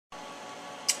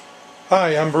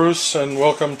Hi, I'm Bruce and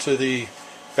welcome to the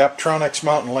Baptronics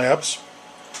Mountain Labs.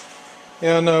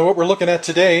 And what we're looking at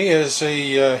today is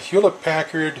a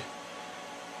Hewlett-Packard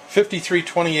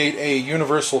 5328A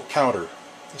universal counter.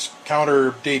 This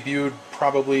counter debuted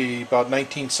probably about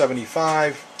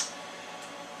 1975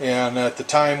 and at the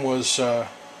time was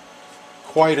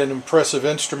quite an impressive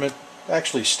instrument.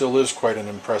 Actually still is quite an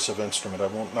impressive instrument, I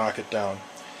won't knock it down.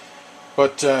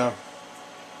 But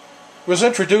it was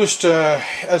introduced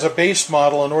as a base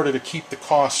model in order to keep the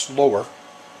costs lower.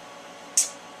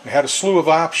 It had a slew of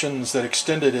options that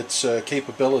extended its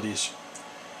capabilities.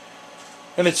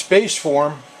 In its base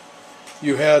form,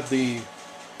 you had the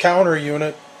counter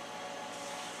unit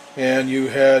and you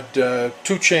had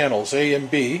two channels, A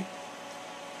and B.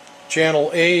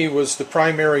 Channel A was the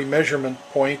primary measurement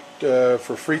point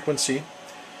for frequency. You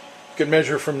could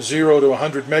measure from 0 to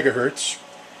 100 megahertz.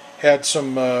 Had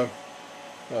some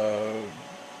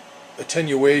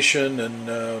attenuation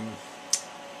and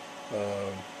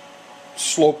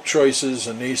slope choices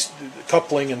and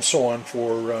coupling and so on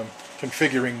for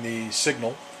configuring the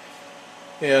signal.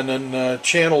 And then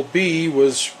channel B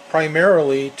was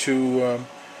primarily to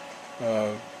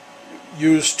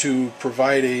used to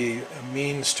provide a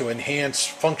means to enhance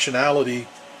functionality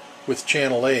with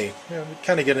channel A. We'll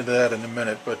kind of get into that in a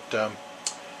minute, but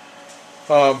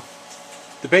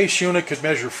the base unit could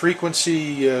measure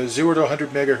frequency 0 to 100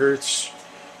 megahertz,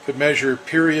 could measure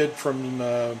period from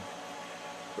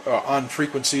on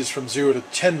frequencies from 0 to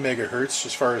 10 megahertz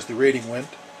as far as the rating went.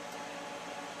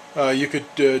 You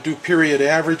could do period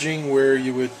averaging, where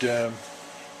you would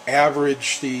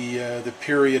average the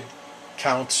period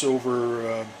counts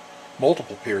over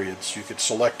multiple periods. You could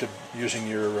select it using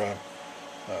your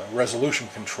resolution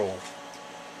control.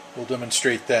 We'll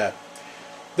demonstrate that.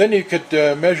 Then you could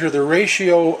measure the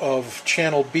ratio of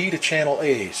channel B to channel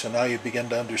A. So now you begin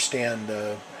to understand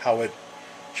how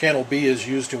channel B is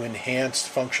used to enhance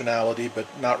functionality, but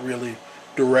not really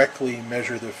directly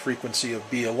measure the frequency of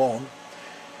B alone.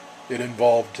 It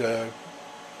involved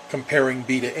comparing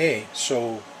B to A.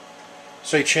 So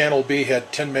say channel B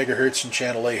had 10 megahertz and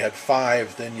channel A had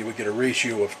 5, then you would get a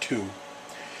ratio of 2.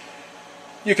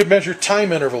 You could measure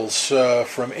time intervals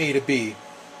from A to B.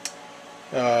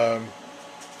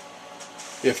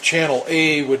 If channel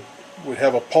A would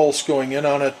have a pulse going in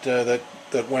on it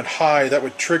that went high, that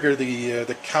would trigger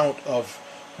the count of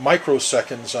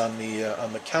microseconds on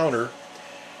the counter,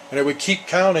 and it would keep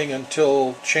counting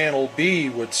until channel B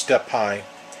would step high,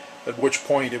 at which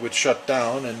point it would shut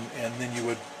down, and then you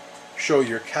would show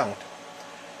your count.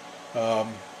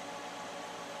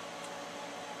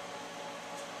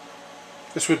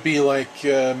 This would be like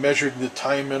measuring the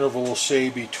time interval, say,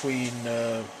 between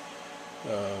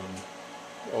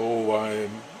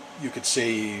you could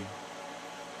say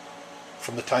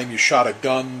from the time you shot a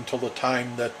gun till the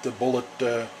time that the bullet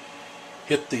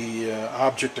hit the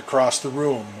object across the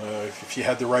room. If you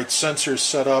had the right sensors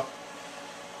set up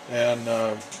and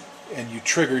you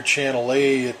triggered channel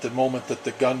A at the moment that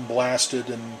the gun blasted,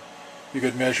 and you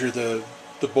could measure the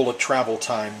bullet travel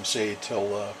time, say,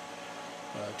 till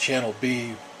channel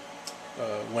B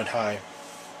went high,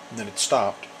 and then it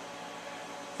stopped.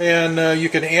 And you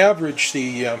can average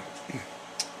the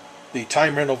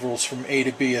time intervals from A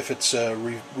to B if it's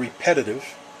repetitive,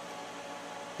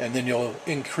 and then you'll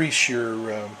increase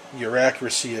your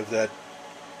accuracy of that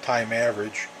time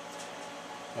average.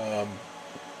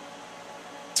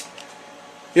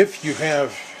 If you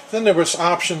have, then there was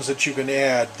options that you can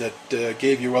add that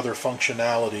gave you other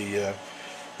functionality.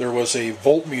 There was a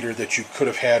voltmeter that you could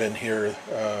have had in here.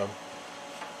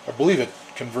 I believe it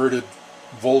converted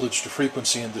voltage to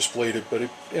frequency and displayed it, but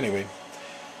anyway.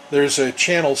 There's a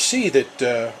channel C that,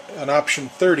 an option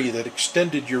 30, that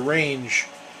extended your range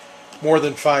more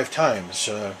than 5 times.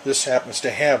 This happens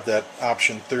to have that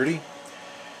option 30.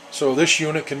 So this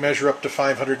unit can measure up to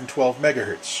 512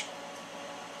 megahertz.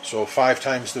 So 5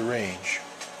 times the range.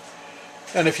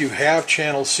 And if you have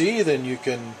channel C, then you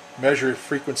can measure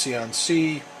frequency on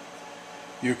C.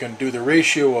 You can do the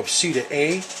ratio of C to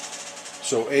A.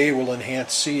 So A will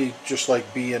enhance C just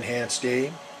like B enhanced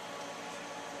A.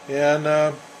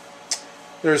 And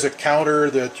there's a counter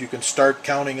that you can start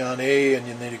counting on A and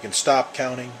then you can stop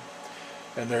counting.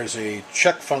 And there's a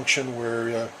check function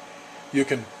where you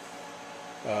can,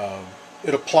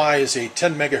 it applies a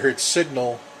 10 megahertz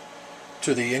signal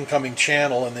to the incoming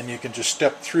channel, and then you can just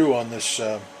step through on this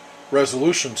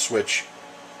resolution switch,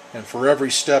 and for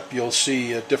every step you'll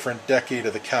see a different decade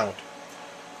of the count,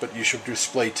 but you should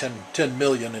display 10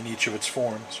 million in each of its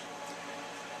forms.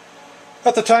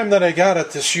 At the time that I got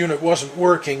it, this unit wasn't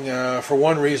working. For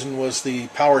one reason was the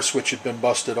power switch had been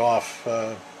busted off.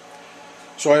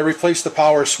 So I replaced the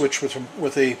power switch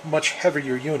with a much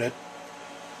heavier unit.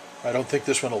 I don't think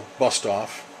this one will bust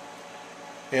off.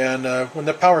 And when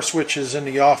the power switch is in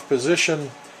the off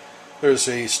position, there's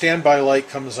a standby light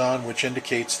comes on which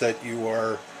indicates that you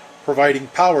are providing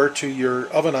power to your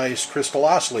ovenized crystal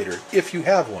oscillator, if you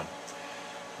have one.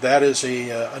 That is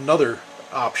another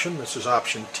option. This is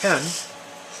option 10.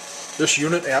 This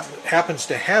unit happens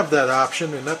to have that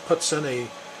option, and that puts in a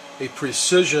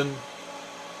precision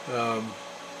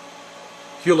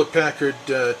Hewlett-Packard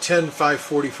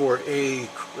 10544A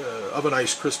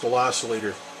ovenized crystal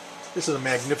oscillator. This is a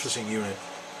magnificent unit,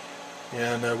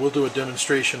 and we'll do a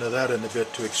demonstration of that in a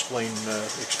bit to explain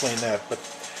that. But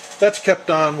that's kept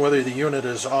on whether the unit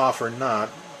is off or not,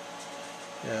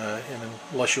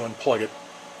 unless you unplug it.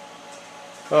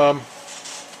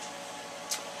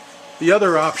 The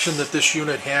other option that this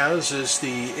unit has is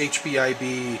the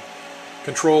HBIB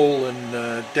control and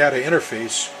data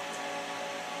interface.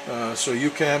 So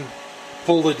you can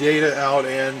pull the data out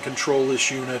and control this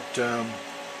unit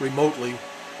remotely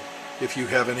if you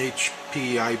have an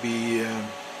HPIB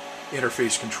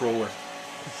interface controller.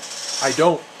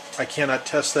 I cannot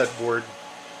test that board,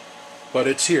 but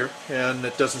it's here, and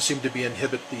it doesn't seem to be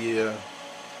inhibiting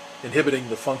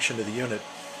the function of the unit.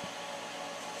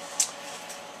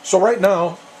 So right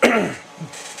now, I'm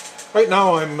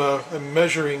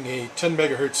measuring a 10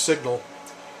 megahertz signal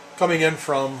coming in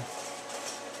from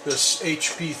this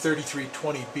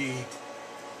HP5328A,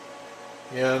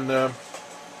 and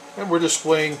we're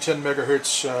displaying 10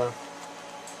 megahertz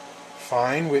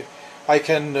fine. I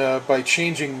can, by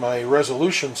changing my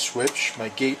resolution switch, my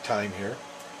gate time here,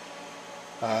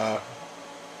 I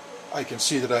can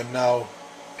see that I'm now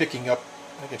picking up.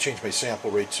 I can change my sample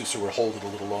rate too, so we'll hold it a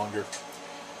little longer.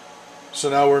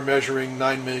 So now we're measuring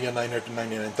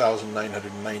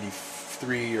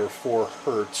 9,999,993 or 4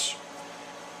 hertz,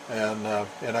 and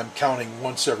I'm counting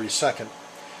once every second.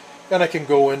 And I can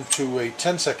go into a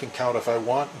 10-second count if I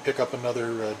want and pick up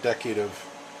another decade of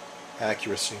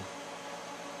accuracy.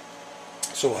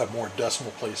 So we'll have more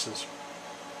decimal places.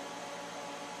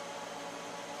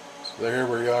 So there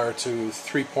we are to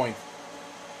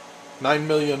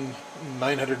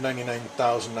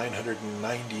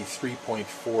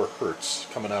 9,999,993.4 hertz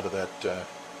coming out of that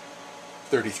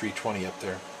 3320 up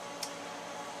there.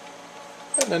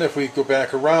 And then if we go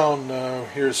back around,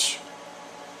 here's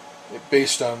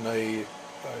based on a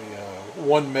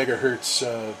 1 megahertz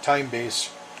time base,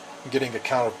 I'm getting a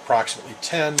count of approximately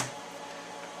 10.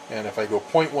 And if I go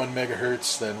 0.1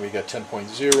 megahertz, then we got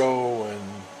 10.0,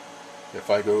 and if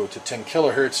I go to 10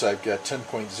 kilohertz, I've got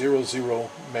 10.00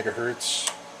 megahertz,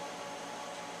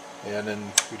 and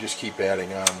then we just keep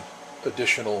adding on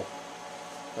additional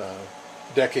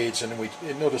decades, and then we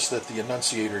notice that the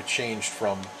annunciator changed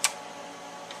from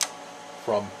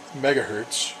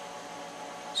megahertz,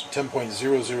 so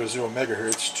 10.000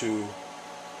 megahertz to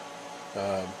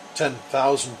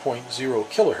 10,000.0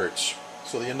 kilohertz.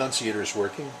 So the annunciator is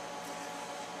working.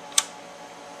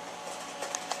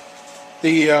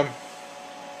 There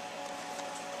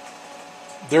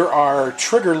are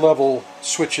trigger level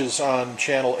switches on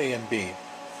channel A and B.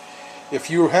 If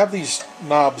you have these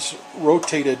knobs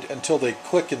rotated until they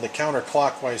click in the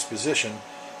counterclockwise position,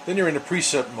 then you're in a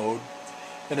preset mode,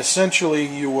 and essentially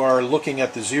you are looking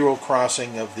at the zero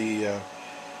crossing of the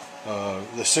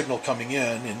signal coming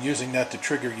in and using that to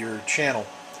trigger your channel.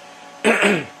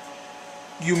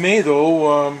 You may,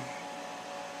 though,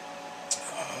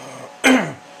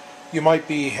 you might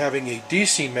be having a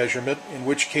DC measurement, in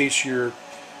which case your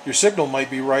signal might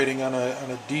be writing on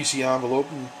a DC envelope,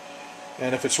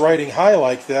 and if it's writing high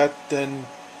like that, then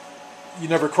you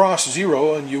never cross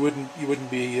zero, and you wouldn't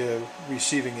be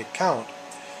receiving a count.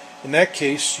 In that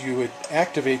case, you would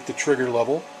activate the trigger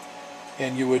level,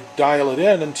 and you would dial it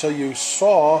in until you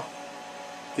saw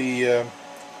the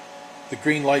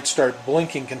green light start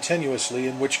blinking continuously,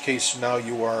 in which case now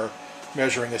you are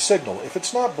measuring a signal. If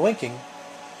it's not blinking,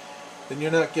 then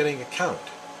you're not getting a count.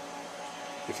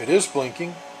 If it is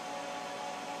blinking,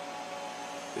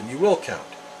 then you will count.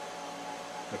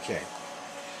 Okay.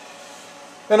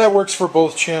 And that works for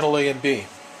both channel A and B.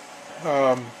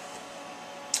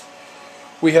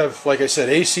 We have, like I said,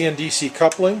 AC and DC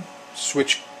coupling,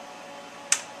 just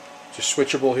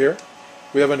switchable here.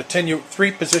 We have an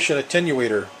 3-position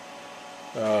attenuator.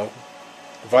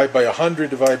 Divide by 100,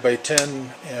 divide by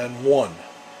 10, and 1.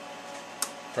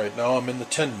 Right now I'm in the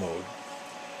 10 mode.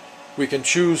 We can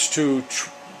choose to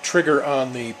trigger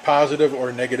on the positive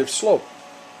or negative slope.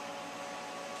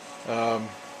 The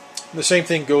same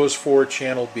thing goes for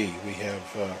channel B. We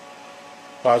have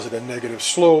positive and negative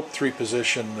slope,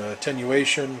 3-position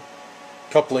attenuation,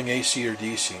 coupling AC or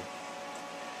DC.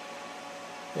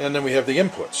 And then we have the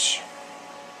inputs.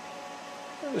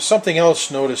 There's something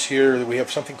else, notice here that we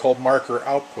have something called marker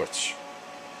outputs.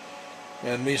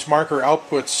 And these marker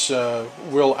outputs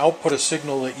will output a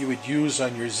signal that you would use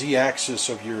on your z-axis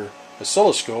of your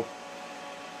oscilloscope,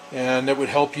 and it would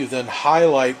help you then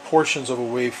highlight portions of a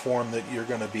waveform that you're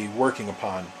going to be working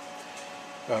upon,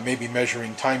 maybe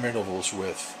measuring time intervals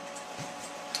with.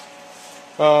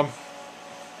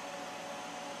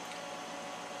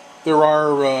 There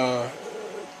are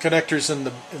connectors in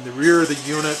the rear of the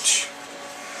unit.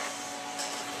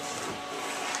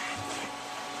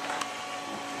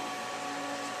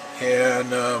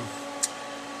 And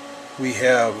we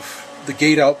have the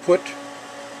gate output,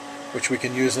 which we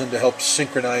can use then to help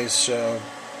synchronize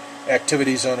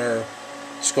activities on our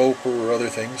scope or other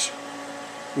things.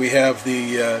 We have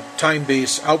the time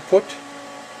base output.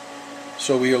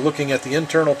 So we are looking at the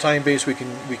internal time base. We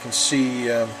can see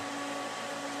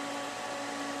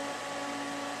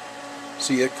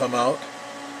it come out.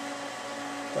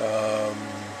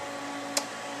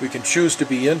 We can choose to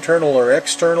be internal or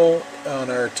external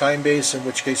on our time base, in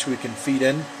which case we can feed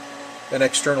in an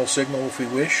external signal if we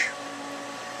wish.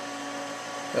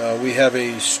 We have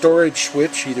a storage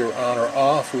switch, either on or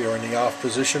off. We are in the off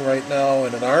position right now,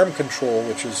 and an arm control,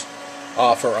 which is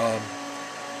off or on.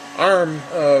 Arm,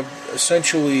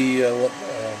 essentially,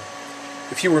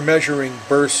 if you were measuring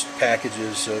burst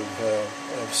packages of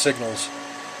signals,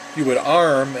 you would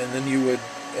arm, and then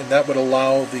that would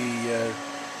allow the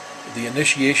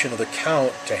initiation of the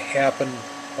count to happen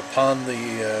upon the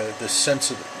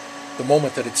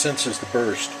moment that it senses the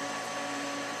burst.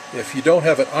 If you don't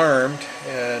have it armed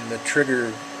and the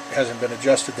trigger hasn't been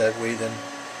adjusted that way, then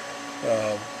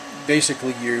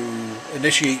basically you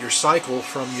initiate your cycle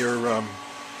from your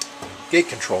gate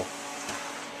control.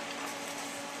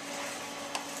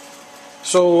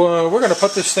 So we're going to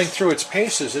put this thing through its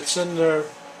paces. It's in a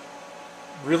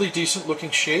really decent looking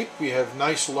shape. We have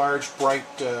nice large bright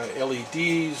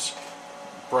LEDs,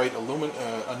 bright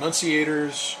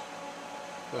annunciators.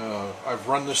 I've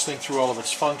run this thing through all of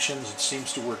its functions. It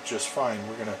seems to work just fine.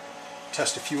 We're going to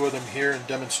test a few of them here and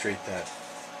demonstrate that.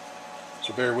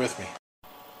 So bear with me.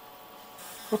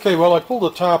 Okay, well, I pulled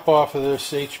the top off of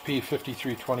this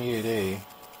HP5328A,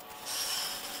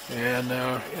 and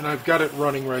I've got it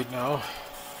running right now.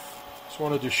 Just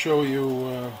wanted to show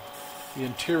you the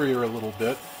interior a little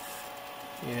bit.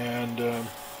 And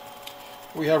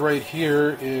we have right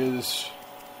here is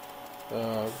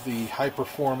the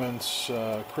high-performance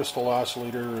crystal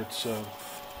oscillator. It's an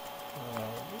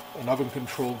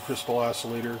oven-controlled crystal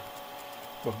oscillator.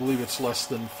 I believe it's less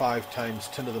than 5 times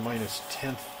 10 to the minus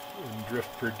 10th in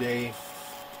drift per day.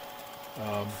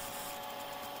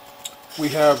 We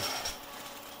have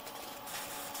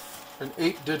an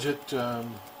 8-digit,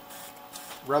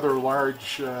 rather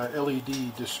large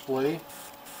LED display.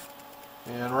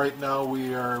 And right now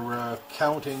we are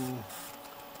counting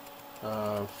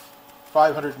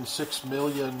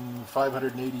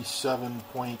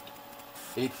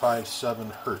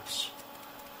 506,587.857 hertz,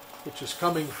 which is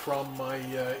coming from my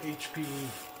HP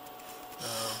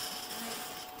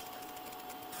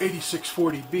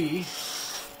 8640B,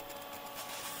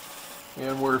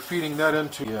 and we're feeding that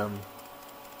into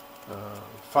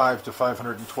 5 to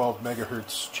 512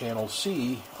 megahertz channel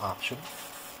C option,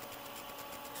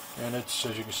 and it's,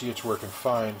 as you can see, it's working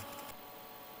fine.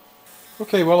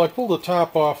 Okay, well, I pulled the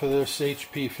top off of this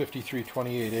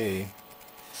HP5328A,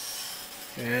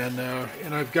 and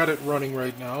I've got it running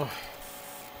right now.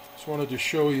 Just wanted to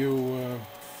show you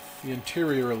the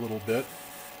interior a little bit.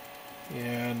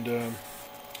 And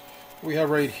we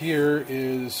have right here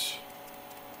is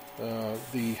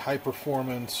the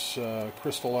high-performance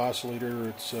crystal oscillator.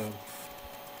 It's an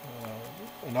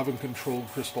oven-controlled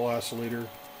crystal oscillator.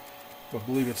 I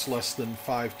believe it's less than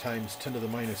 5 times 10 to the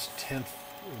minus 10th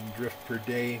in drift per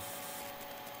day.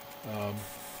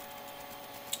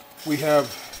 We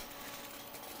have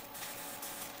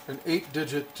an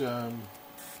 8-digit,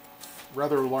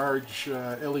 rather large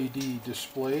LED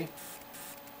display,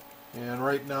 and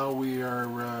right now we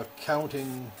are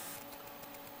counting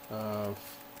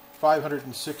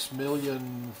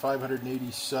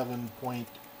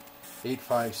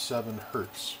 506,587.857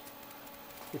 hertz,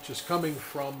 which is coming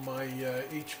from my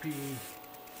HP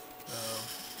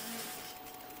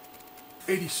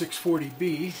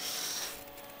 8640B,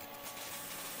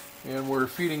 and we're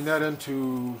feeding that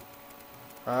into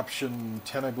option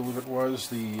 10, I believe it was,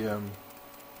 the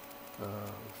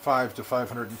 5 to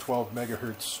 512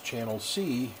 megahertz channel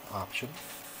C option,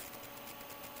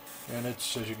 and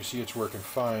it's, as you can see, it's working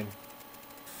fine.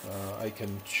 I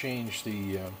can change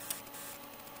the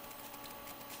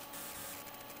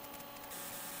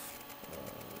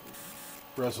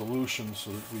resolution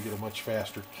so that we get a much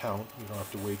faster count. We don't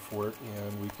have to wait for it,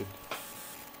 and we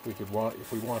could want,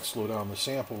 if we want, slow down the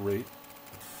sample rate,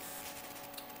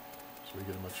 so we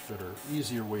get a much better,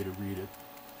 easier way to read it.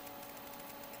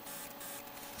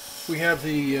 We have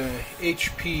the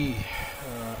HP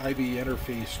IB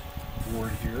interface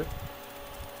board here,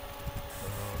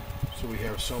 so we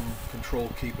have some control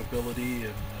capability,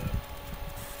 and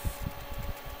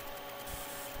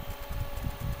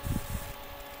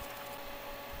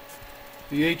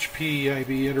the HP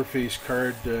IB interface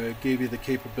card gave you the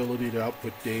capability to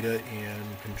output data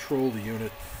and control the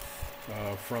unit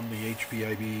from the HP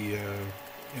IB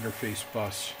interface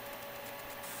bus.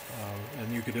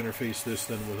 And you could interface this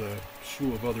then with a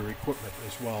slew of other equipment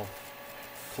as well,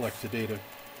 collect the data.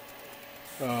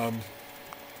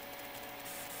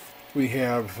 We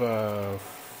have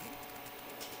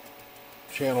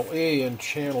channel A and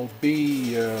channel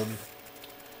B,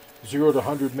 0 to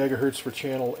 100 megahertz for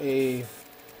channel A.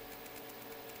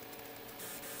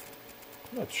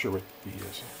 I'm not sure what B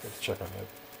is. Let's check on that.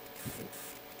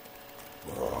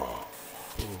 Oh.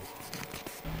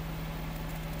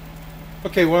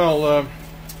 Okay, well,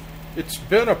 it's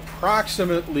been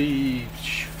approximately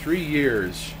 3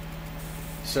 years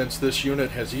since this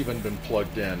unit has even been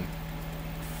plugged in,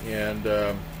 and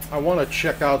I want to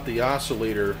check out the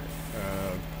oscillator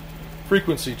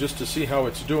frequency just to see how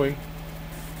it's doing,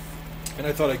 and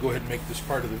I thought I'd go ahead and make this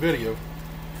part of the video.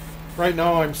 Right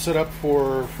now I'm set up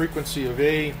for frequency of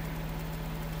A,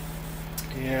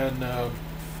 and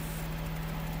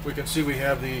we can see we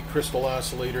have the crystal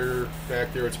oscillator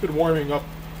back there. It's been warming up.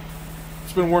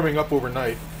 It's been warming up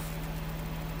overnight.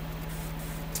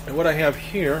 And what I have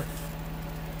here,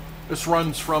 this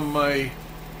runs from my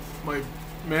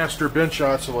master bench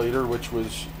oscillator, which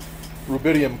was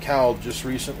rubidium cowled just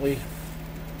recently.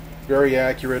 Very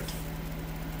accurate,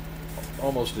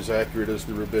 almost as accurate as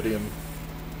the rubidium.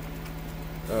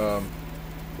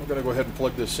 We're going to go ahead and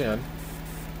plug this in.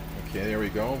 Okay, there we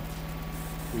go.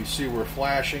 We see we're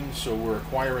flashing, so we're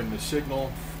acquiring the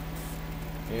signal.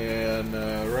 And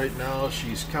right now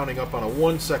she's counting up on a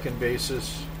 1 second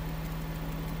basis.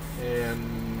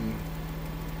 And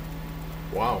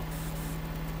wow.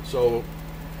 So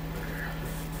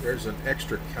there's an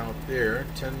extra count there,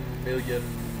 10 million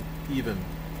even.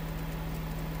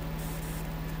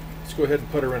 Let's go ahead and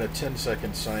put her in a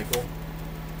 10-second cycle.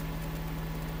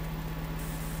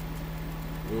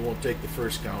 We won't take the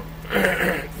first count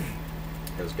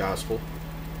as gospel.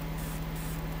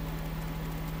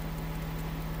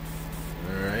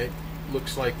 Alright,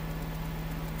 looks like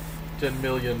 10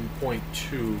 million point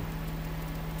 2.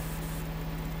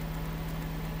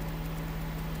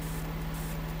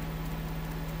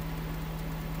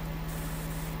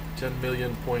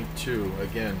 $10,000,000.2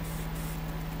 again.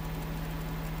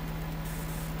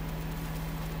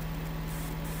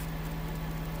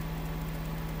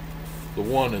 The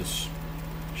 1 is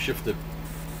shifted.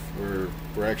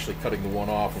 We're actually cutting the 1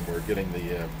 off, and we're getting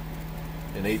the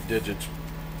in 8 digits.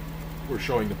 We're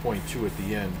showing the 0.2 at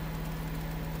the end.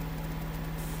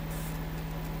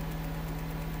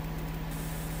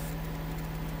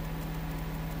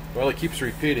 Well, it keeps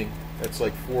repeating. That's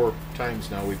like 4 times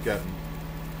now we've gotten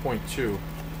 0.2.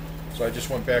 So I just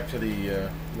went back to the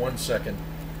 1 second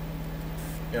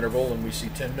interval, and we see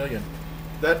 10 million.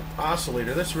 That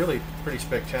oscillator, that's really pretty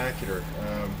spectacular.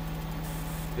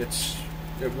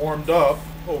 It warmed up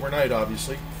overnight,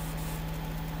 obviously,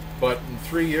 but in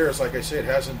 3 years, like I say, it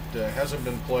hasn't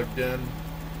been plugged in.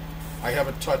 I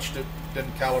haven't touched it,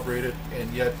 didn't calibrate it,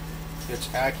 and yet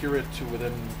it's accurate to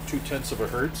within 0.2 of a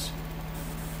hertz.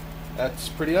 That's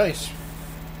pretty nice.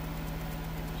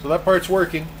 So that part's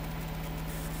working.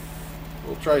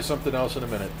 We'll try something else in a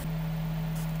minute.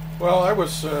 Well, I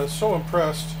was so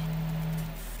impressed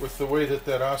with the way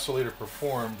that oscillator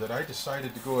performed that I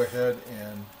decided to go ahead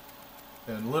and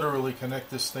literally connect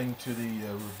this thing to the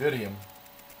rubidium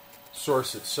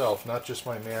source itself, not just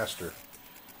my master.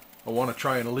 I want to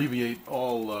try and alleviate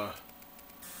all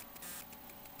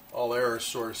error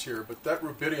source here, but that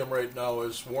rubidium right now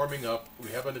is warming up. We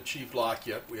haven't achieved lock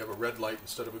yet. We have a red light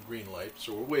instead of a green light,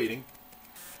 so we're waiting.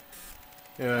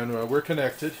 And we're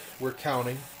connected. We're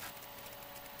counting.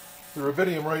 The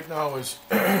rubidium right now is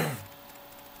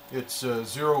it's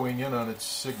zeroing in on its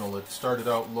signal. It started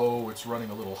out low. It's running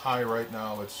a little high right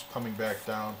now. It's coming back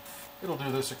down. It'll do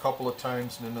this a couple of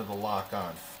times, and then it'll lock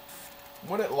on.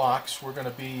 When it locks, we're going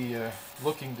to be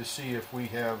looking to see if we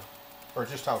have, or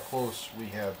just how close we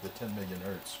have the 10 million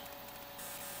hertz.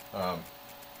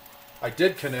 I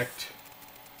did connect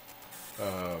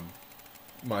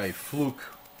my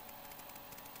fluke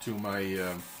to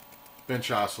my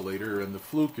bench oscillator, and the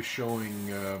fluke is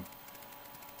showing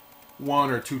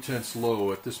 1 or 2/10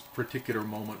 low. At this particular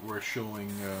moment we're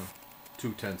showing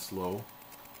 2/10 low.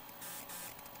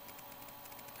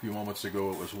 A few moments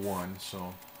ago it was 1,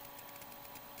 so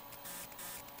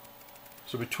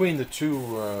between the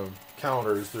two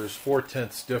counters there's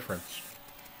 4/10 difference.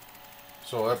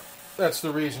 So that's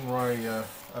the reason why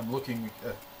I'm looking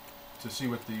to see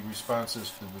what the response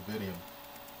is to the rubidium.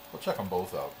 We'll check them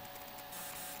both out.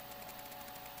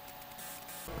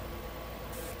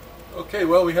 Okay,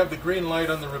 well, we have the green light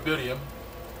on the rubidium,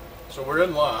 so we're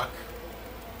in lock.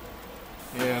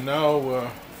 And now I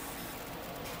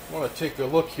want to take a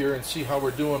look here and see how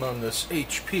we're doing on this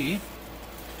HP.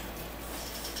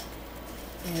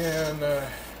 And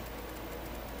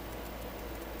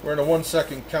we're in a 1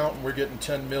 second count and we're getting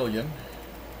 10 million.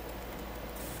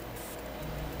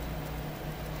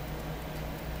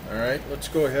 Alright, let's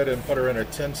go ahead and put her in a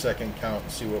 10-second count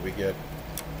and see what we get.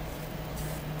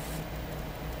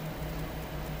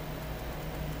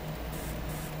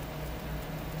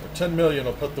 So 10 million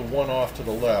will put the 1 off to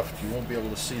the left. You won't be able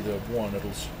to see the 1,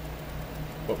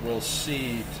 but we'll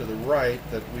see to the right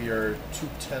that we are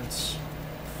 2/10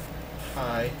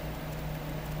 high.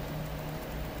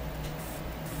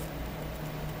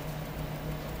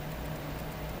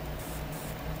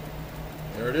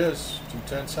 There it is,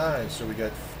 2/10 high. So we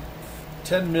got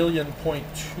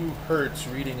 10,000,000.2 hertz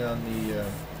reading on the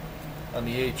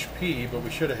HP, but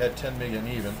we should have had 10 million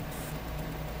even.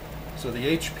 So the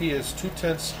HP is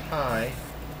 2/10 high.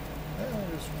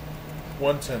 There's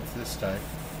 1/10 this time.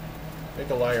 Make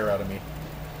a liar out of me.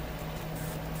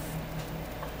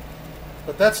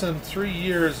 But that's in 3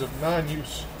 years of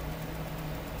non-use.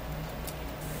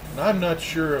 And I'm not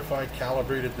sure if I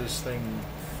calibrated this thing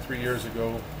 3 years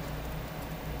ago.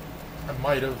 I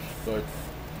might have, but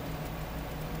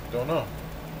don't know.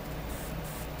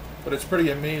 But it's pretty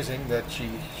amazing that she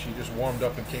just warmed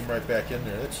up and came right back in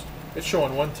there. It's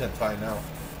showing 1/10 high now.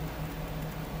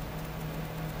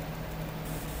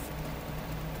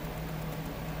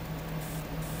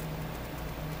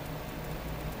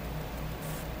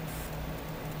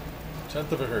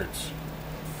 Tenth of a hertz.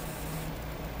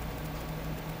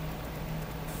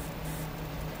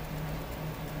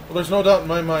 Well, there's no doubt in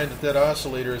my mind that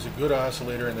oscillator is a good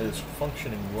oscillator and that it's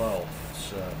functioning well.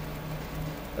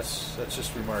 That's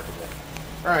just remarkable.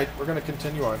 All right, we're going to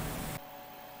continue on.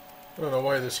 I don't know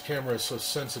why this camera is so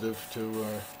sensitive to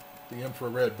the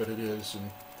infrared, but it is.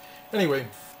 And anyway,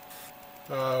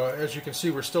 as you can see,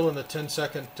 we're still in the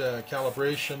 10-second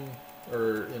calibration,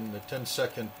 or in the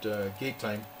 10-second gate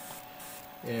time.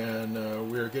 And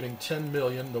we're getting 10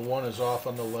 million. The 1 is off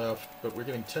on the left, but we're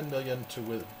getting 10 million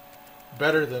to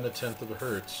better than 1/10 of a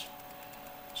hertz.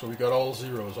 So we got all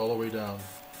zeros all the way down.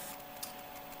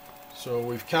 So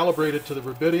we've calibrated to the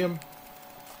rubidium.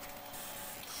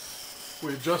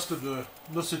 We adjusted the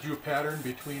Lissajous pattern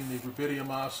between the rubidium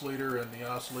oscillator and the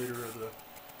oscillator of the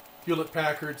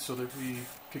Hewlett-Packard so that we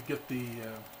could get the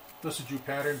Lissajous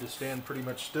pattern to stand pretty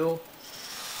much still.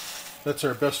 That's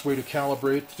our best way to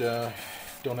calibrate.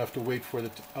 Don't have to wait for the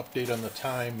update on the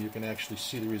time. You can actually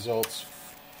see the results.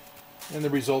 And the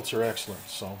results are excellent.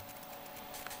 So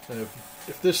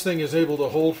if this thing is able to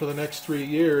hold for the next 3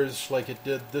 years like it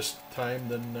did this time,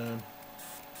 then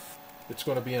it's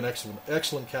going to be an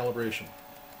excellent calibration.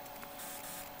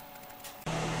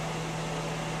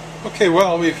 Okay,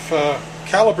 well, we've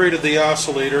calibrated the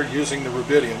oscillator using the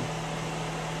rubidium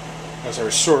as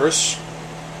our source,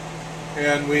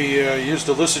 and we used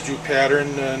the Lissajous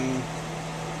pattern, and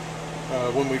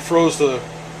when we froze the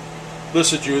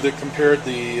Lissajous that compared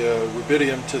the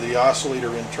rubidium to the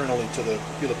oscillator internally to the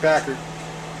Hewlett-Packard,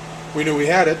 we knew we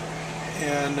had it.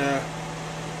 And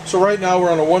so right now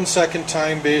we're on a 1 second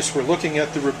time base. We're looking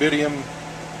at the rubidium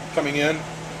coming in.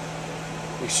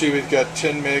 We see we've got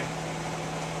 10 meg.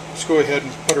 Let's go ahead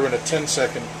and put her in a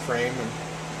 10-second frame and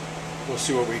we'll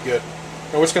see what we get.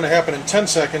 Now what's going to happen in 10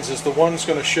 seconds is the 1's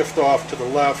going to shift off to the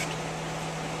left,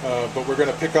 but we're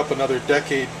going to pick up another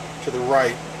decade to the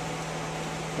right.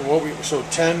 And so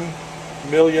 10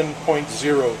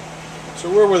 million.0. So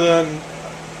we're within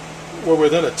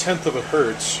 1/10 of a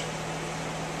hertz,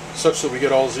 such that we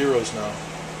get all zeros now.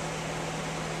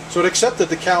 So it accepted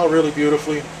the cal really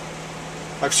beautifully.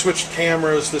 I've switched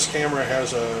cameras. This camera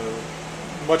has a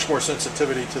much more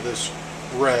sensitivity to this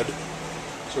red,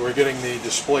 so we're getting the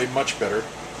display much better.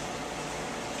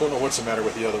 Don't know what's the matter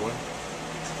with the other one.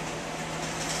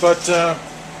 But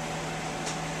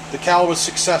the cal was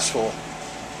successful.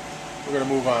 We're going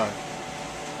to move on.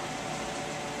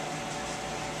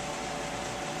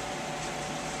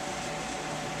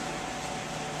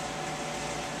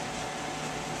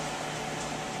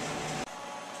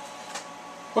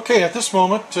 Okay, at this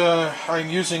moment I'm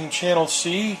using channel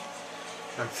C.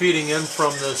 I'm feeding in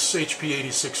from this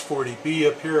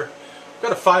HP5628A up here. I've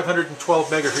got a 512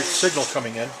 megahertz signal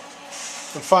coming in.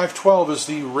 And 512 is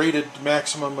the rated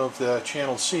maximum of the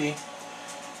channel C.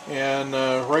 And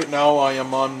right now I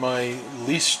am on my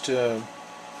least bit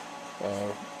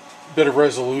of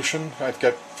resolution. I've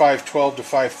got 512 to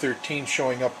 513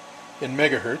 showing up in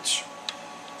megahertz.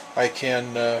 I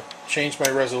can change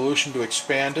my resolution to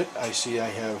expand it. I see I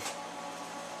have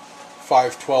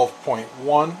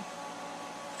 512.1,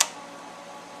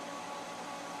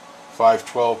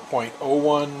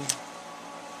 512.01,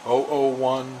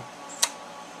 001.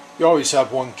 You always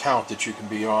have one count that you can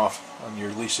be off on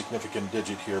your least significant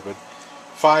digit here, but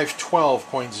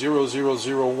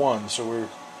 512.0001, so we're,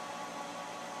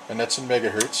 and that's in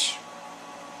megahertz.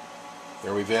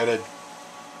 There we've added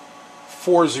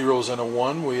 4 zeros and a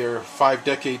 1. We are 5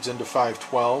 decades into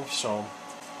 512, so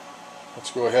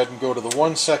let's go ahead and go to the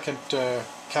 1 second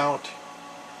count.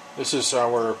 This is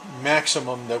our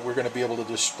maximum that we're going to be able to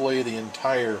display the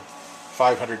entire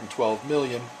 512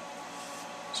 million.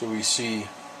 So we see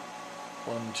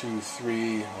 1, 2,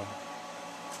 3, 1.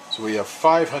 So we have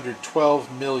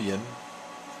 512 million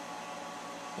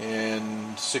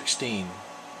and 16,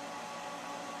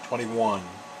 21,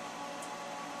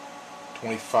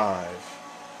 25,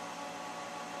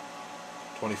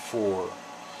 24.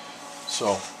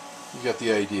 So you get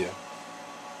the idea.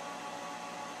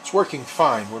 It's working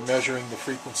fine. We're measuring the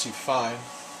frequency fine.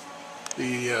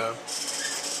 The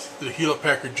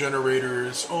Hewlett-Packard generator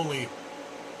is only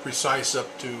precise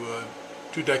up to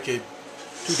two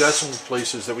decimal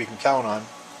places that we can count on.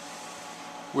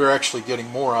 We're actually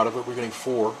getting more out of it. We're getting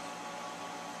 4,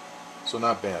 so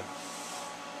not bad.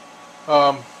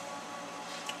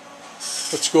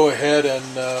 Let's go ahead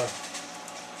and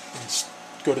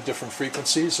go to different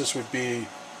frequencies. This would be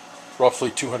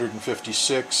roughly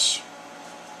 256,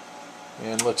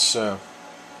 and let's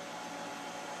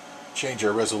change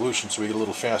our resolution so we get a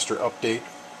little faster update.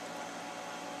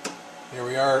 Here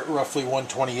we are at roughly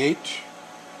 128,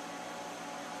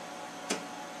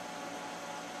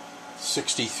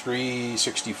 63,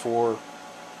 64,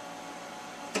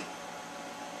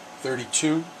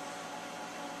 32,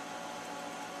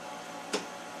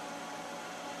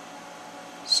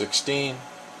 16,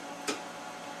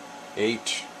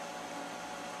 8.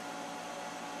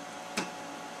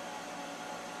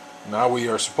 Now we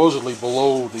are supposedly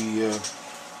below the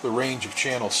range of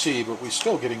channel C, but we're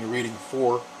still getting a reading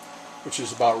 4, which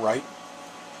is about right.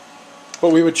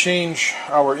 But we would change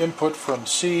our input from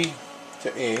C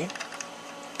to A,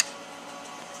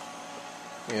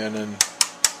 and then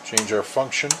change our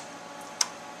function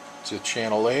to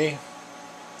channel A,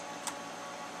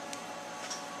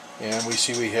 and we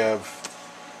see we have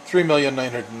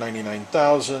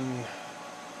 3,999,000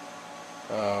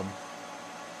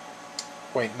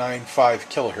 0.95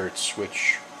 kilohertz,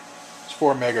 which is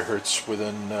 4 megahertz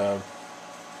within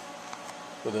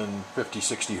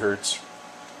 50-60 hertz.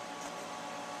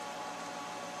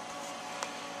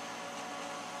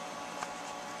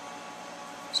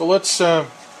 So let's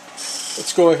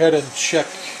go ahead and check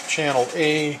channel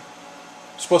A.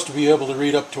 It's supposed to be able to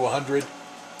read up to 100.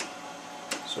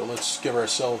 So let's give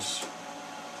ourselves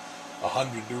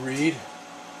 100 to read.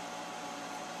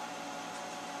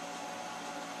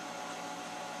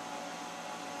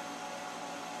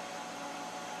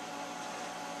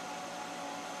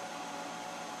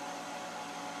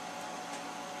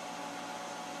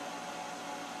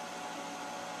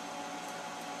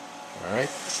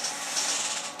 Alright,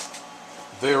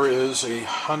 there is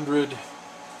 100,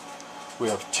 we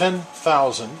have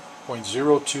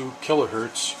 10,000.02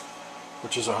 kilohertz,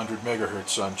 which is 100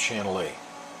 megahertz on channel A.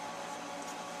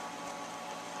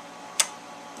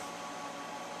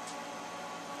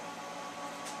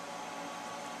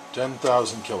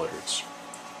 (10,000 kilohertz).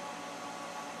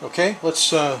 Okay,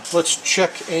 let's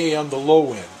check A on the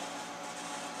low end.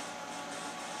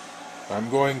 I'm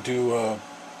going to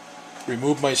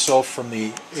remove myself from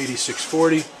the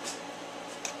 8640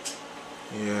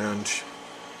 and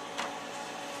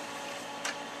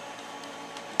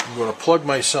I'm going to plug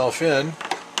myself in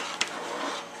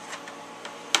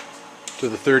to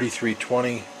the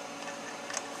 3320,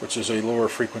 which is a lower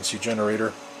frequency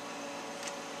generator,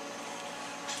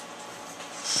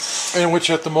 and which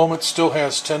at the moment still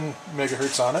has 10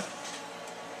 megahertz on it.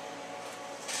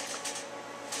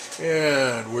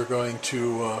 And we're going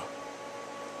to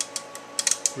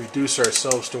reduce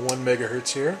ourselves to 1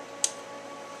 megahertz here.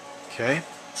 Okay.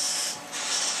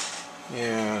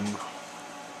 And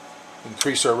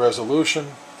increase our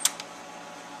resolution.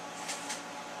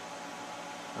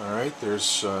 Alright,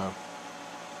 there's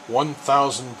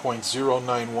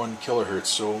 1000.091 kilohertz,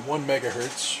 so 1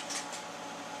 megahertz.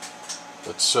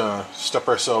 Let's step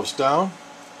ourselves down.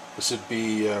 This would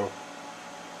be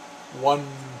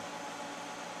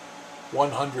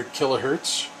 100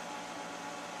 kilohertz,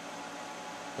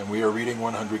 and we are reading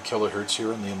 100 kilohertz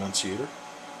here in the annunciator.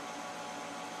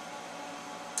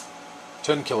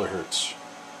 10 kilohertz,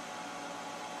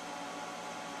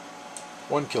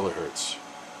 1 kilohertz,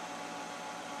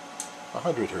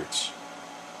 100 hertz,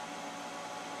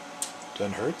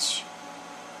 10 hertz,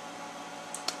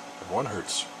 and 1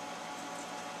 hertz.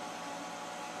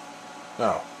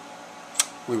 Now,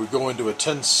 we would go into a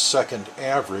 10-second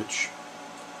average,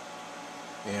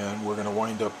 and we're going to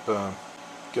wind up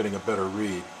getting a better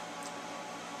read.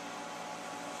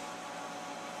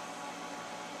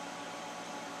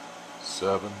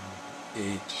 Seven,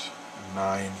 8,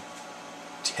 9,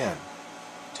 10.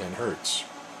 10 hertz.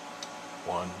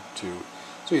 1, 2.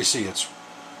 So you see it's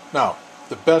now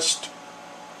the best.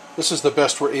 This is the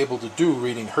best we're able to do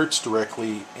reading hertz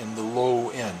directly in the low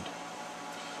end.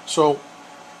 So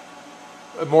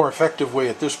a more effective way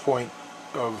at this point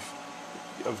of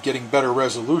getting better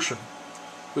resolution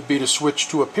would be to switch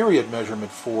to a period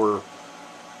measurement for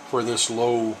this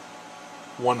low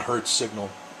 1 hertz signal.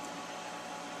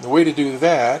 The way to do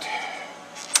that,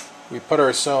 we put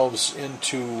ourselves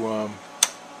into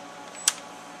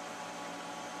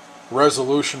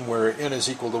resolution where n is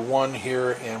equal to 1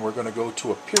 here, and we're going to go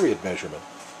to a period measurement.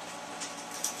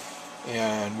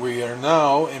 And we are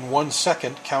now in 1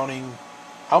 second counting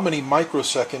how many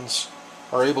microseconds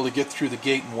are able to get through the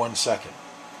gate in 1 second.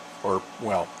 Or,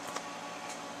 well,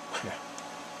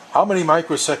 how many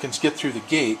microseconds get through the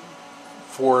gate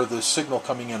for the signal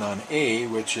coming in on A,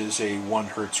 which is a 1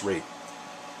 hertz rate,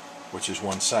 which is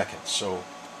 1 second. So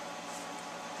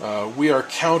we are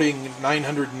counting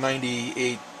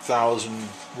 998,000,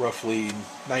 roughly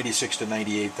 96 to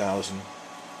 98,000.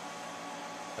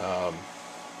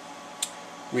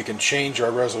 We can change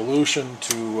our resolution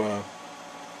to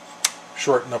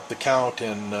shorten up the count,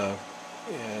 and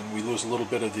we lose a little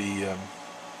bit of the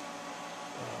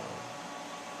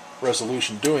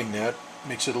resolution doing that.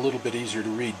 Makes it a little bit easier to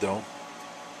read though.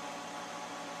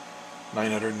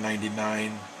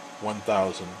 999,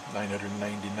 1000,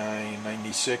 999,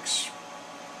 96,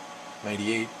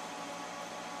 98.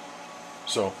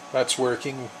 So that's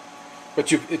working,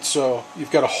 but you've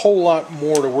got a whole lot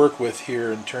more to work with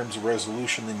here in terms of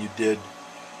resolution than you did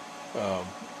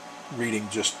reading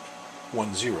just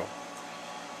 10.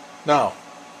 Now,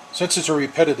 since it's a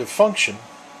repetitive function,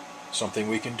 something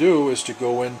we can do is to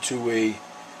go into a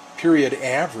period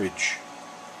average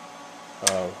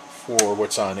for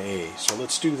what's on A. So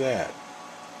let's do that.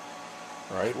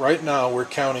 All right. Right now we're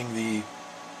counting the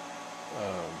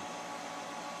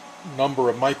number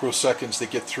of microseconds that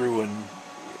get through and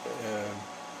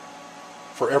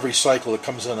for every cycle that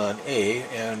comes in on A,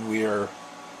 and we are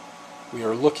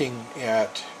looking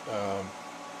at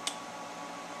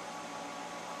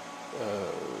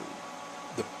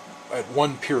at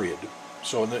 1 period.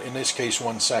 So in this case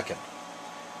 1 second.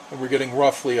 And we're getting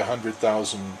roughly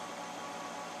 100,000,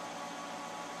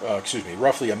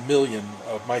 roughly a million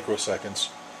of microseconds,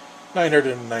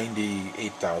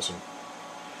 998,000.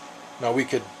 Now we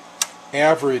could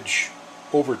average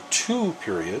over 2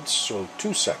 periods, so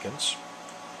 2 seconds,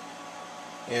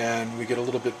 and we get a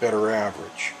little bit better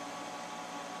average.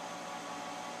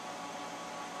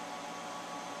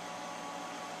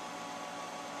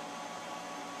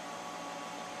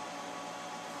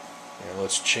 And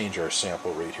let's change our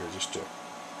sample rate here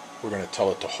we're going to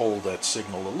tell it to hold that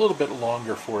signal a little bit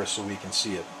longer for us so we can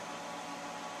see it.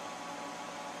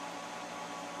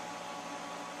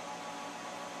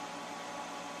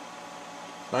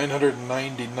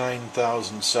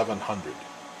 $999,700.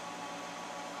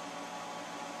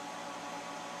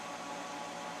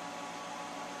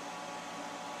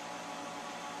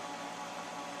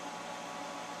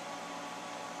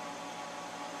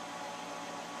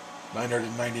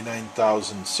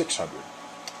 $999,600,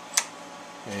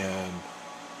 and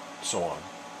so on.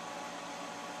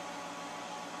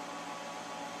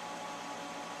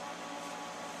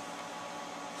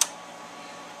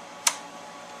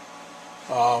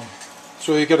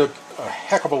 So you get a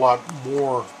heck of a lot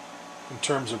more in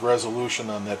terms of resolution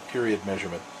on that period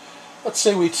measurement. Let's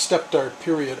say we stepped our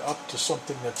period up to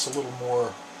something that's a little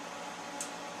more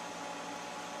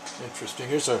interesting.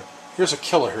 Here's a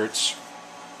kilohertz.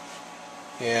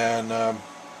 And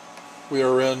we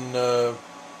are in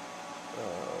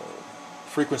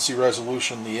frequency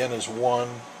resolution. The n is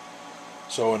 1,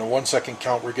 so in a 1 second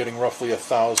count we're getting roughly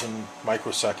 1,000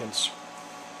 microseconds.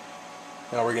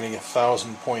 Now we're getting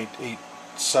 1,000.86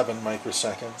 7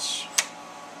 microseconds.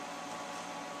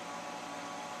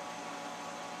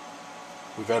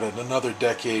 We've added another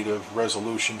decade of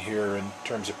resolution here in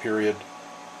terms of period.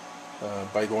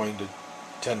 By going to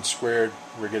 10 squared,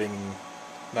 we're getting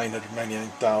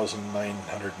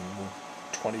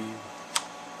 999,920,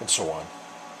 and so on.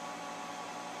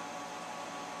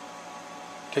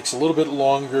 Takes a little bit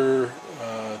longer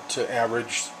to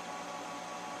average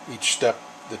each step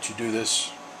that you do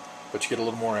this, but you get a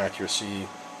little more accuracy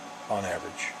on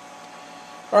average.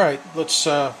 Alright, let's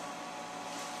set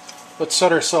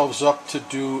ourselves up to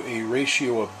do a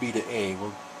ratio of B to A.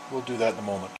 We'll do that in a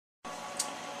moment.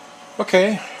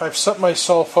 Okay, I've set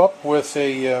myself up with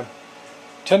a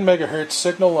 10 megahertz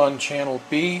signal on channel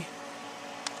B.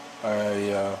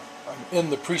 I'm in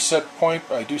the preset point.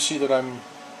 I do see that I'm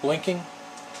blinking.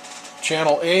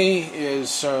 Channel A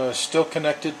is still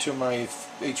connected to my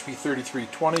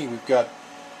HP5328A. We've got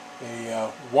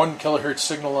a 1 kilohertz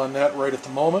signal on that right at the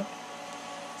moment.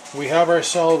 We have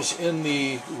ourselves in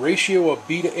the ratio of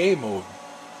B to A mode.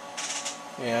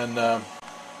 And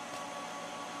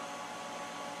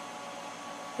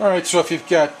alright, so if you've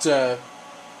got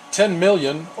 10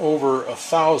 million over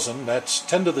 1,000, that's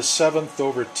 10 to the 7th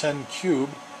over 10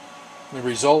 cubed. The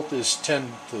result is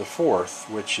 10 to the 4th,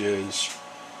 which is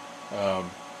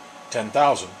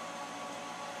 10,000.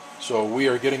 So we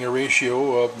are getting a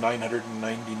ratio of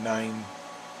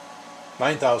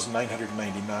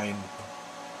 9,999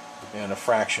 and a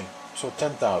fraction. So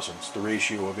 10,000 is the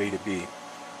ratio of A to B.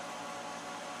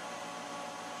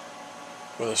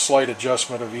 With a slight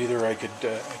adjustment of either, I could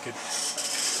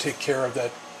take care of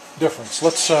that difference.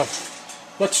 Let's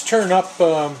turn up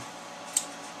the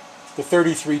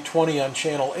 3320 on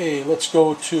channel A. Let's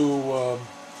go to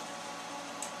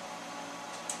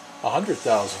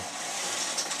 100,000.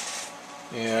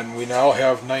 And we now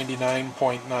have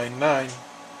 99.99,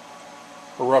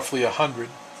 or roughly 100.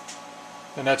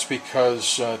 And that's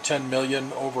because 10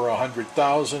 million over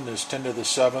 100,000 is 10 to the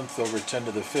 7th over 10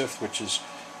 to the 5th, which is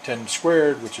 10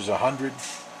 squared, which is 100,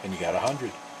 and you got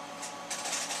 100.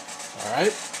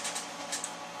 Alright.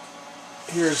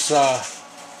 Here's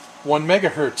 1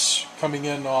 megahertz coming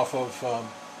in off of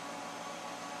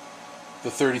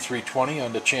the 3320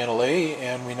 onto channel A,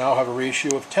 and we now have a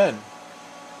ratio of 10.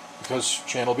 Because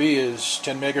channel B is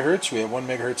 10 megahertz, we have 1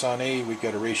 megahertz on A, we've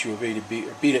got a ratio of A to B,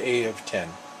 or B to A of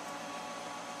 10.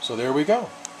 So there we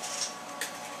go.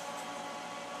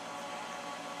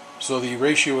 So the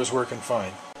ratio is working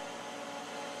fine.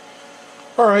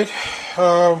 Alright,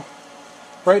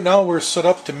 right now we're set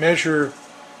up to measure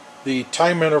the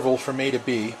time interval from A to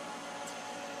B.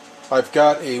 I've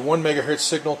got a 1 megahertz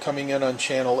signal coming in on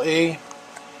channel A.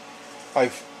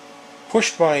 I've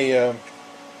pushed my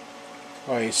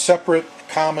my separate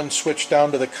common switch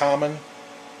down to the common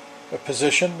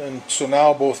position, and so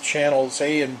now both channels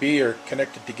A and B are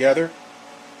connected together.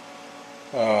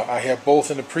 I have both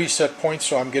in the preset point,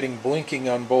 so I'm getting blinking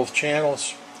on both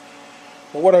channels.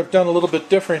 But what I've done a little bit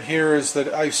different here is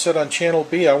that I've set on channel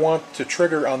B I want to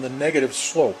trigger on the negative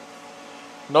slope.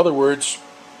 In other words,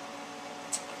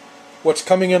 what's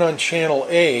coming in on channel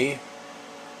A,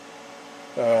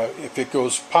 if it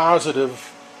goes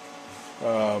positive,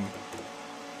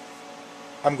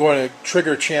 I'm going to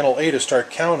trigger channel A to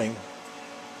start counting,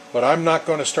 but I'm not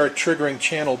going to start triggering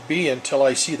channel B until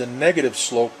I see the negative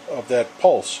slope of that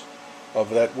pulse, of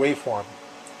that waveform.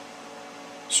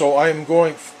 So I'm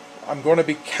going to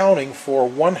be counting for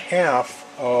 1/2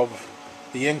 of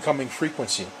the incoming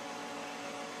frequency.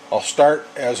 I'll start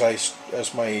as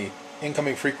my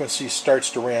incoming frequency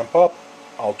starts to ramp up.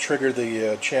 I'll trigger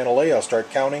the channel A. I'll start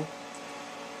counting.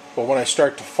 But when I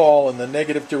start to fall in the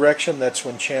negative direction, that's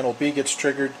when channel B gets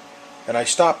triggered, and I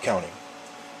stop counting.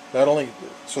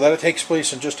 So that it takes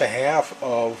place in just 1/2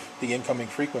 of the incoming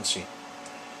frequency.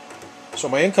 So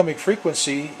my incoming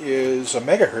frequency is a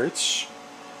megahertz,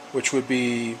 which would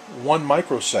be 1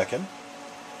 microsecond.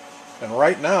 And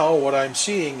right now what I'm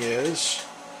seeing is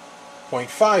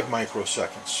 0.5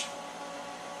 microseconds,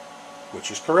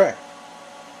 which is correct.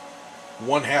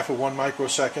 1/2 of 1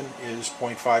 microsecond is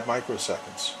 0.5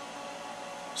 microseconds.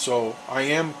 So I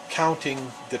am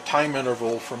counting the time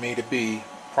interval from A to B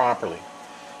properly.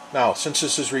 Now, since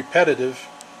this is repetitive,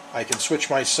 I can switch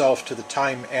myself to the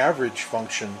time average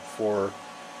function for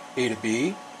A to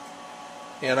B,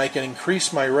 and I can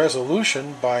increase my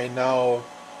resolution by now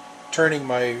turning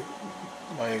my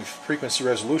frequency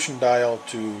resolution dial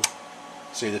to,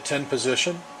 say, the 10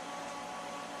 position,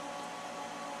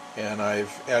 and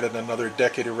I've added another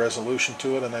decade of resolution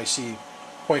to it, and I see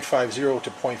 0.50 to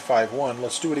 0.51.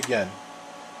 Let's do it again.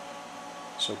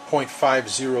 So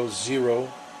 0.500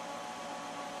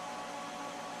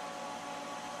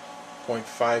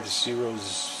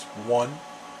 0.501,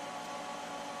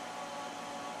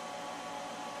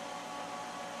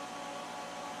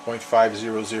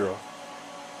 0.500.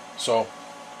 So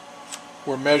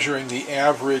we're measuring the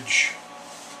average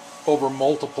over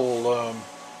multiple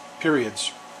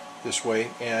periods this way,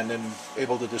 and then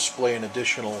able to display an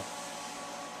additional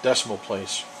decimal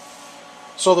place.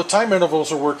 So the time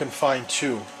intervals are working fine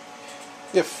too.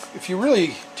 If you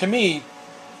really, to me,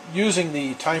 using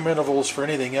the time intervals for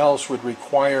anything else would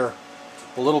require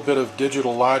a little bit of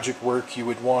digital logic work. You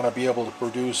would want to be able to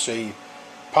produce a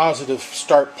positive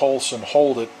start pulse and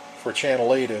hold it for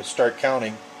channel A to start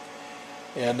counting,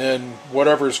 and then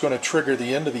whatever is going to trigger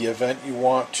the end of the event, you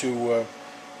want to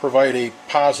provide a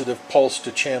positive pulse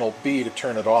to channel B to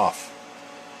turn it off.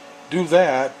 Do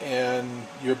that and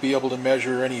you'll be able to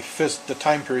measure the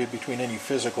time period between any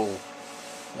physical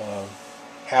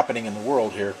happening in the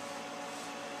world here.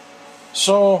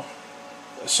 So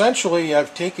essentially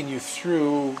I've taken you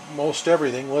through most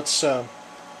everything. Let's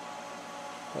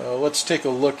take a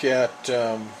look at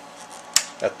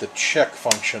the check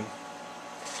function.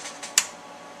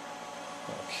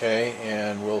 Okay,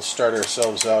 and we'll start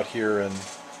ourselves out here, and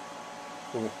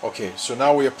okay, so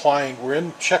now we're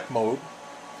in check mode,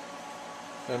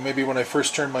 and maybe when I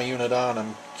first turn my unit on,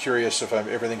 I'm curious if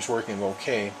everything's working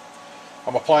okay.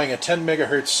 I'm applying a 10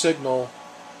 megahertz signal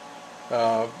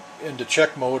into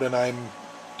check mode, and I'm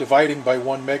dividing by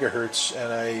 1 megahertz,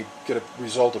 and I get a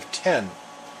result of 10,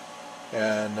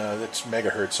 and that's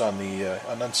megahertz on the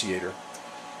annunciator.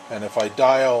 And if I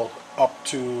dial up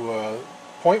to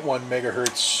 0.1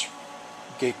 megahertz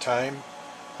gate time,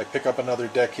 I pick up another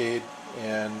decade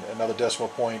and another decimal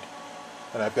point,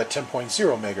 and I've got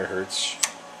 10.0 megahertz.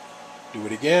 Do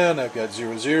it again, I've got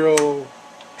 00, 000,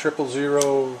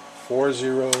 000, 4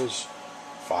 zeros,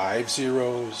 5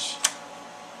 zeros,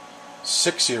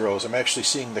 6 zeros. I'm actually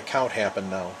seeing the count happen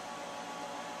now.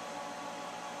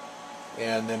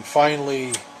 And then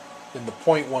finally, in the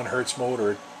 0.1 hertz mode,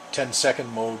 or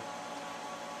 10-second mode,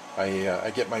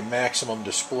 I get my maximum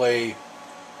display,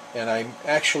 and I'm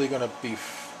actually going to be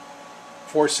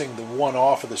forcing the 1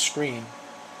 off of the screen,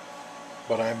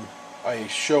 but I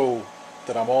show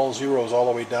that I'm all zeros all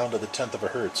the way down to the 1/10 of a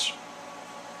hertz.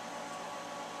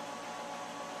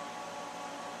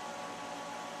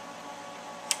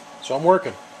 So I'm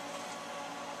working.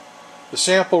 The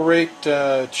sample rate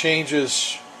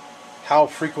changes how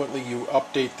frequently you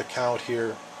update the count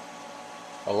here.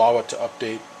 Allow it to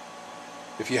update.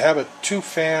 If you have it too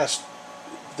fast,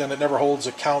 then it never holds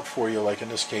a count for you. Like in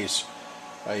this case,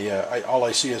 all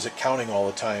I see is it counting all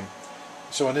the time.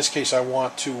 So in this case, I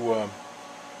want to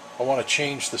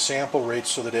change the sample rate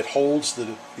so that it holds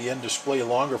the end display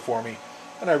longer for me,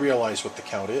 and I realize what the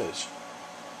count is.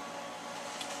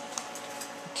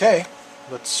 Okay,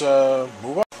 let's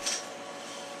move on.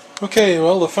 Okay,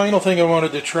 well, the final thing I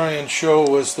wanted to try and show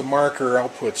was the marker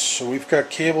outputs. So we've got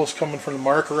cables coming from the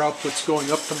marker outputs going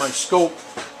up to my scope.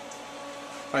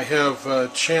 I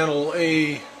have channel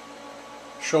A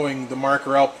showing the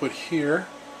marker output here,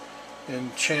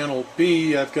 and channel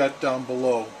B I've got down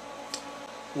below.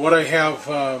 What I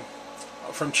have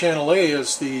from channel A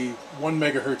is the 1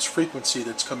 megahertz frequency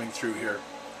that's coming through here.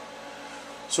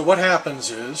 So what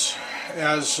happens is,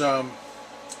 as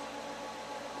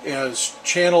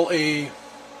channel A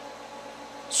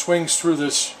swings through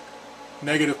this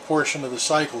negative portion of the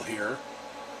cycle here,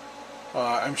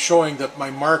 I'm showing that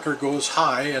my marker goes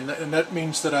high, and that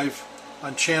means that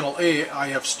on channel A I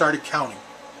have started counting.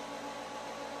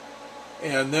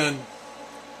 And then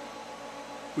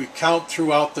we count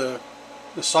throughout the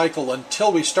cycle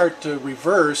until we start to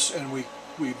reverse, and we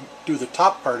do the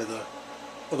top part of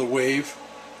the wave,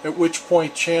 at which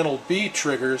point channel B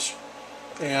triggers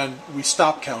and we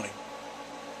stop counting.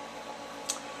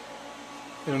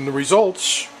 And the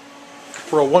results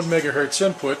for a 1 megahertz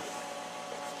input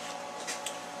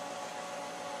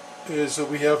is that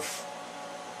we have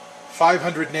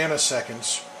 500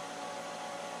 nanoseconds,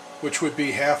 which would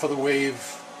be half of the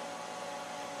wave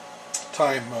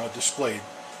time displayed.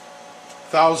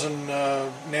 1,000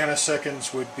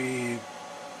 nanoseconds would be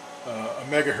a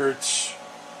megahertz,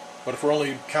 but if we're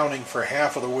only counting for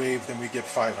half of the wave, then we get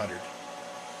 500.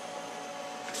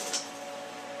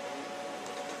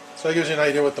 So that gives you an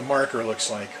idea what the marker looks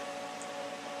like.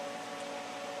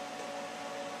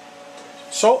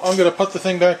 So I'm going to put the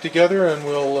thing back together, and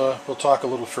we'll talk a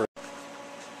little further.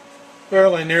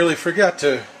 Well, I nearly forgot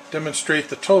to demonstrate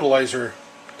the totalizer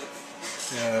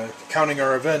counting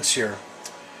our events here.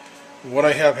 What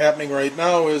I have happening right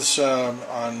now is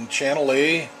on channel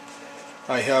A,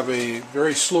 I have a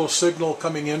very slow signal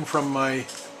coming in from my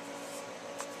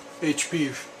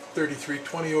HP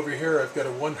HP5328A over here. I've got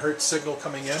a 1 hertz signal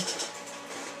coming in,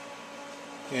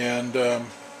 and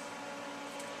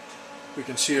we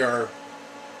can see our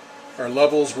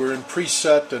levels. We're in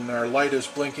preset and our light is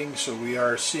blinking, so we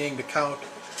are seeing the count.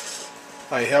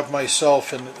 I have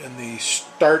myself in the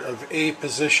start of A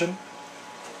position,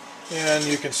 and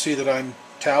you can see that I'm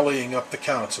tallying up the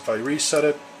counts. If I reset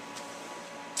it,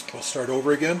 we'll start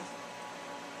over again.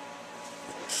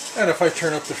 And if I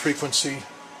turn up the frequency,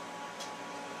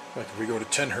 like if we go to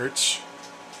 10 hertz,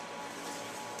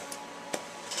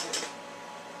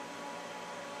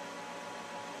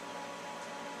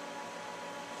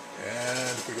 and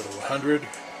if we go to 100,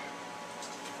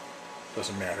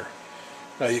 doesn't matter.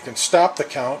 Now you can stop the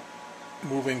count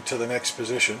moving to the next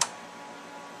position,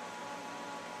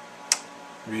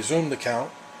 resume the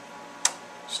count,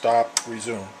 stop,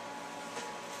 resume.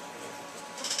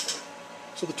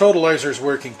 So the totalizer is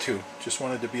working too. Just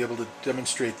wanted to be able to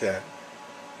demonstrate that.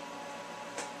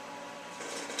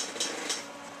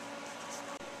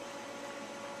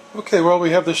 Okay, well,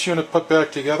 we have this unit put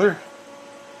back together,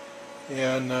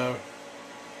 and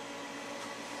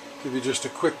give you just a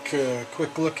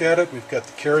quick look at it. We've got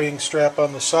the carrying strap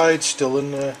on the side, still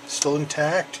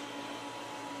intact.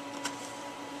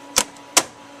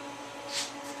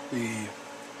 The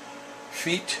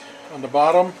feet on the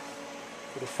bottom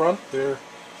for the front, they're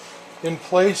in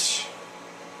place.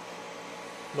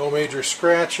 No major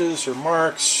scratches or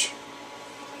marks.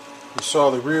 You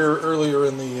saw the rear earlier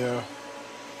in the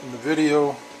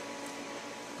video.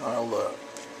 I'll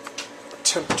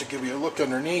attempt to give you a look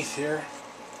underneath here.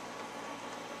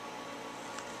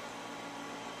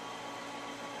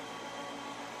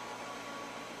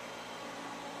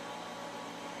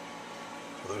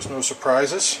 So there's no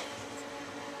surprises.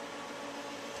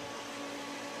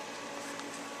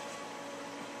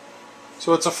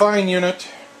 So it's a fine unit.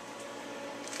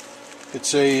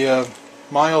 It's a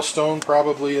milestone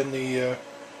probably in the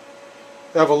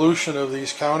evolution of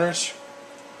these counters.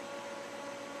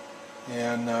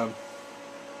 And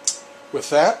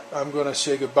with that, I'm going to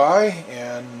say goodbye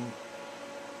and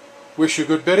wish you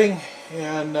good bidding,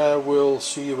 and we'll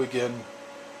see you again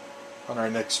on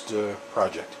our next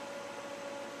project.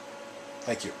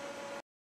 Thank you.